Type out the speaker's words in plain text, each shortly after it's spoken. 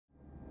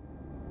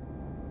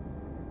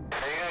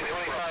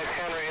925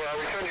 Henry,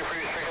 return to your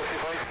previous frequency,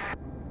 please.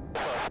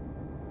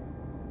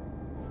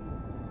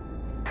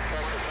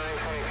 Cactus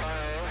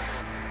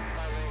 925,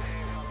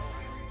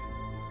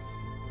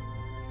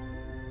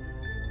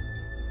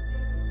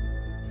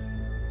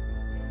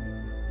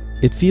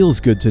 518. It feels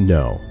good to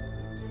know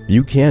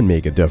you can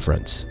make a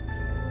difference,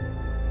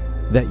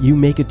 that you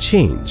make a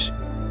change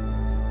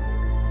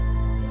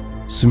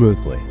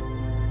smoothly,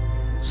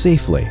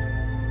 safely,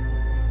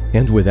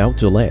 and without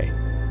delay.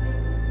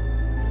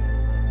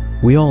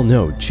 We all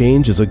know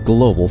change is a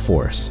global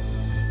force,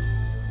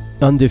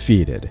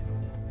 undefeated,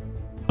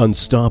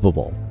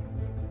 unstoppable.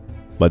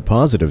 But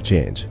positive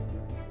change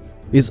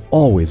is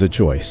always a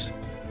choice.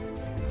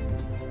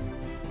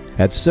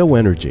 At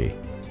SoEnergy,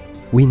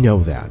 we know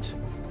that.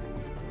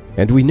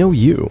 And we know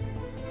you.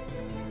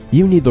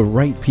 You need the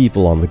right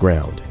people on the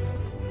ground,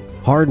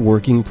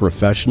 hard-working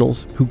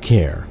professionals who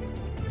care.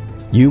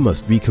 You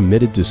must be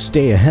committed to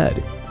stay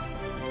ahead,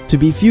 to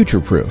be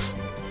future-proof,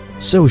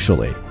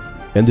 socially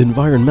and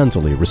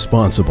environmentally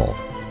responsible,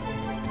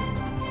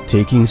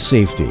 taking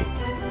safety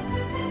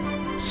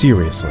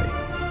seriously.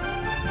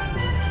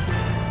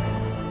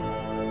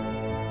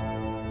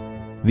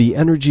 The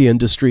energy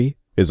industry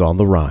is on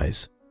the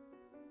rise.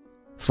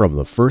 From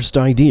the first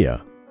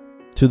idea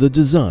to the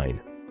design,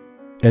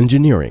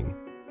 engineering,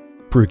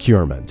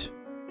 procurement,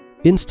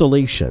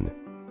 installation,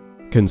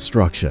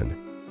 construction,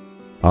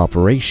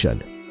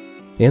 operation,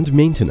 and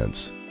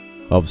maintenance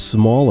of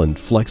small and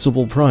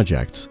flexible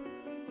projects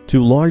to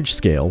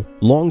large-scale,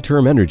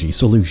 long-term energy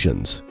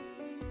solutions.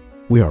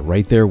 We are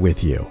right there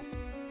with you,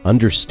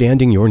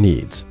 understanding your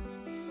needs,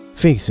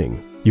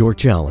 facing your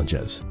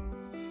challenges,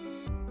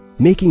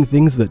 making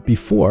things that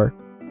before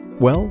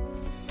were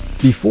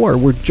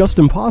just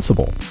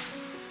impossible.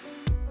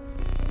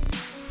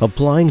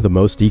 Applying the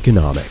most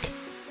economic,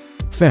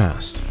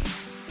 fast,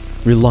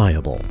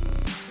 reliable,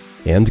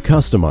 and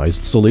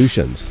customized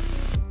solutions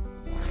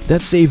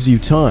that saves you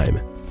time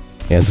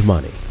and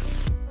money.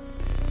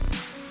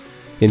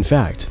 In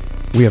fact,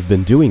 we have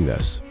been doing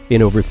this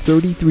in over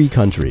 33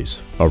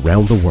 countries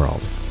around the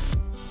world.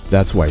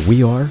 That's why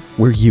we are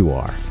where you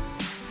are,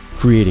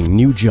 creating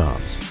new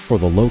jobs for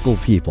the local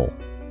people,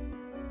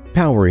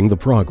 powering the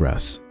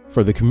progress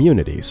for the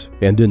communities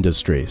and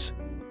industries.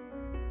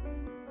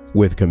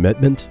 With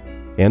commitment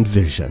and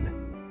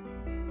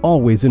vision,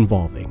 always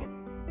involving.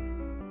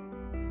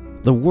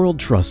 The world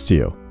trusts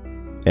you,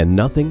 and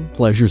nothing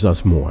pleasures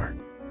us more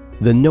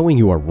than knowing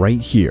you are right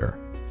here,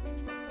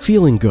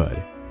 feeling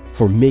good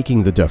for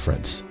making the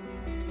difference,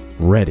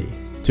 ready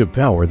to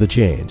power the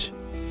change,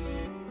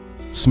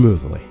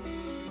 smoothly,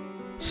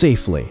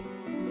 safely,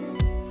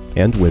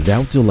 and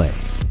without delay.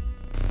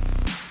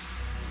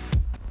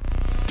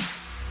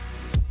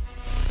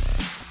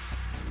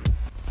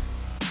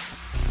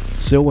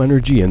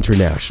 SoEnergy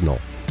International.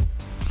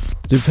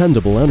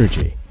 Dependable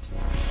energy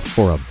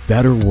for a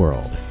better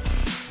world.